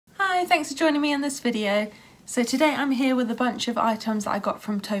Hi, thanks for joining me in this video. So today I'm here with a bunch of items that I got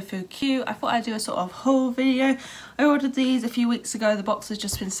from Tofu. I thought I'd do a sort of haul video. I ordered these a few weeks ago. The box has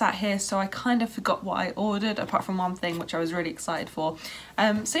just been sat here, so I kind of forgot what I ordered apart from one thing which I was really excited for.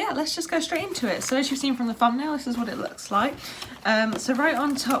 So yeah, let's just go straight into it. So as you've seen from the thumbnail, this is what it looks like. So right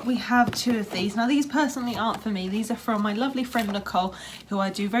on top we have two of these. Now these personally aren't for me. These are from my lovely friend Nicole, who I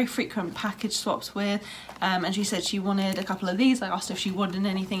do very frequent package swaps with. And she said she wanted a couple of these. I asked if she wanted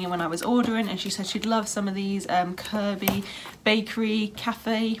anything when I was ordering, and she said she'd love some of these Kirby bakery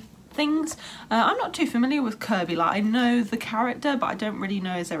cafe things. I'm not too familiar with Kirby, like I know the character but I don't really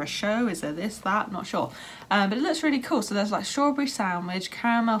know, is there a show, is there this, that, not sure. But it looks really cool. So there's like strawberry sandwich,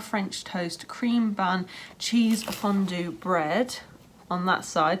 caramel French toast, cream bun, cheese fondue bread on that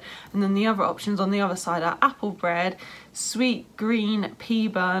side, and then the other options on the other side are apple bread, sweet green pea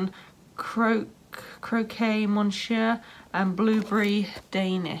bun, croquet monsieur, and blueberry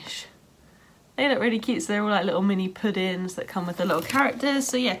Danish. They look really cute, so they're all like little mini puddings that come with the little characters.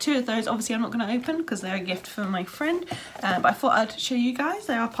 So yeah, two of those obviously I'm not going to open because they're a gift for my friend, but I thought I'd show you guys.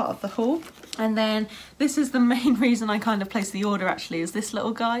 They are part of the haul. And then this is the main reason I kind of placed the order, actually, is this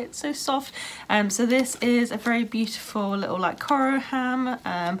little guy. It's so soft. So this is a very beautiful little like Coro ham,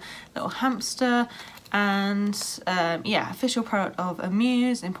 little hamster, and yeah, official product of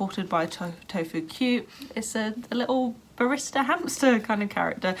Amuse, imported by Tofu. It's a little barista hamster kind of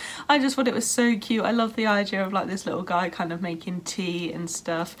character. I just thought it was so cute. I love the idea of like this little guy kind of making tea and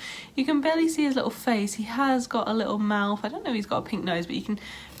stuff. You can barely see his little face. He has got a little mouth. I don't know if he's got a pink nose, but you can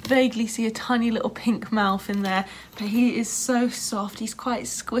vaguely see a tiny little pink mouth in there. But he is so soft. He's quite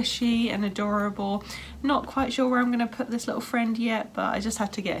squishy and adorable. Not quite sure where I'm going to put this little friend yet, but I just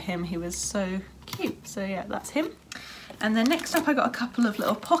had to get him. He was so cute. So yeah, that's him. And then next up I got a couple of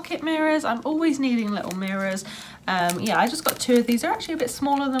little pocket mirrors. I'm always needing little mirrors. Yeah, I just got two of these. They're actually a bit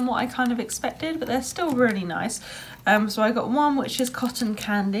smaller than what I kind of expected, but they're still really nice. So I got one which is cotton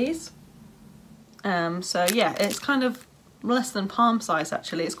candies. So yeah, it's kind of less than palm size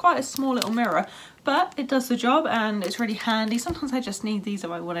actually. It's quite a small little mirror, but it does the job and it's really handy. Sometimes I just need these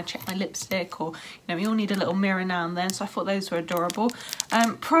if I want to check my lipstick, or you know, we all need a little mirror now and then, so I thought those were adorable.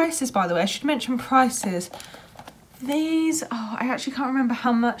 Prices, by the way, I should mention prices. These, oh, I actually can't remember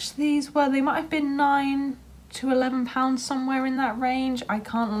how much these were. They might have been £9 to £11, somewhere in that range. I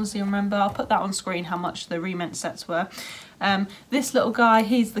can't honestly remember. I'll put that on screen how much the Ment sets were. This little guy,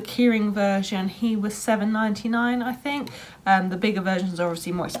 he's the keyring version. He was £7.99, I think. The bigger versions are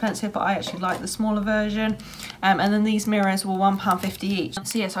obviously more expensive, but I actually like the smaller version. And then these mirrors were £1.50 each.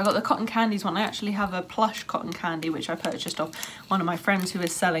 So yeah, so I got the cotton candies one. I actually have a plush cotton candy which I purchased off one of my friends who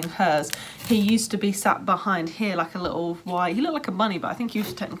is selling hers. He used to be sat behind here like a little white, he looked like a bunny, but I think he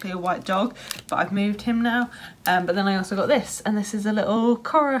was technically a white dog, but I've moved him now. But then I also got this, and this is a little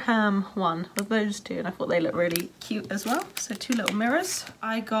Coro ham one with those two, and I thought they look really cute as well. So two little mirrors.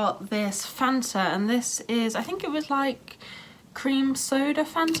 I got this Fanta, and this is, I think it was like cream soda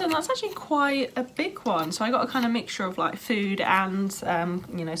Fanta, and that's actually quite a big one. So I got a kind of mixture of like food and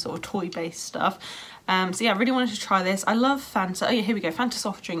you know, sort of toy based stuff. So yeah, I really wanted to try this. I love Fanta. Oh yeah, here we go. Fanta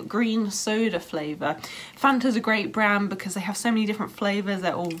soft drink, green soda flavour. Fanta's a great brand because they have so many different flavours.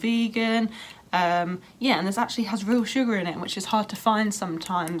 They're all vegan. Yeah, and this actually has real sugar in it, which is hard to find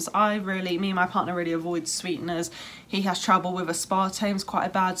sometimes. Me and my partner really avoid sweeteners. He has trouble with aspartame, it's quite a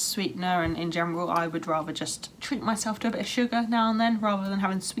bad sweetener, and in general I would rather just treat myself to a bit of sugar now and then rather than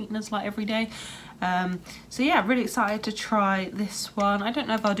having sweeteners like every day. So yeah, really excited to try this one. I don't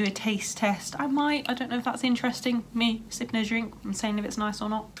know if I'll do a taste test. I might. I don't know if that's interesting. Me sipping a drink and saying if it's nice or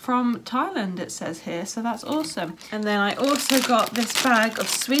not. From Thailand it says here, so that's awesome. And then I also got this bag of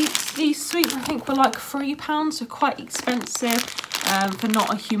sweets. These sweets I think were like £3, so quite expensive for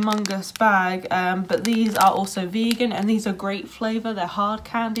not a humongous bag. But these are also vegan, and these are grape flavour. They're hard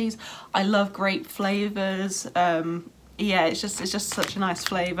candies. I love grape flavours. Yeah, it's just such a nice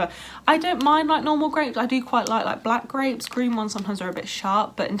flavour. I don't mind like normal grapes. I do quite like black grapes. Green ones sometimes are a bit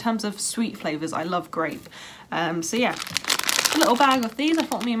sharp, but in terms of sweet flavours, I love grape. So yeah, a little bag of these. I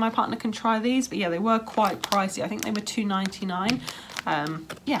thought me and my partner can try these, but yeah, they were quite pricey. I think they were £2.99.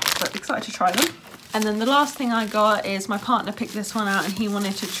 Yeah, but excited to try them. And then the last thing I got is my partner picked this one out and he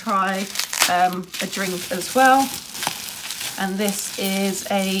wanted to try a drink as well. And this is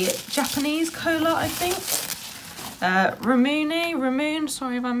a Japanese cola, I think. Ramune,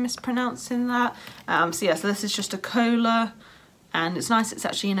 sorry if I'm mispronouncing that. So yeah, so this is just a cola. and it's nice it's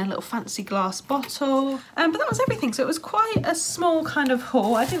actually in a little fancy glass bottle. But that was everything, so it was quite a small kind of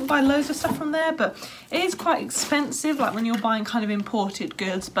haul. I didn't buy loads of stuff from there, but it is quite expensive, like when you're buying kind of imported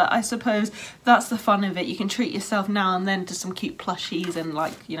goods, but I suppose that's the fun of it. You can treat yourself now and then to some cute plushies and,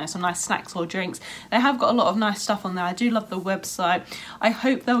 like, you know, some nice snacks or drinks. They have got a lot of nice stuff on there. I do love the website. I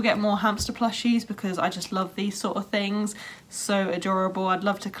hope they'll get more hamster plushies because I just love these sort of things. So adorable. I'd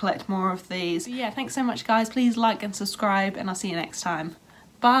love to collect more of these. But yeah, thanks so much guys. Please like and subscribe, and I'll see you next time.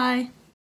 Bye.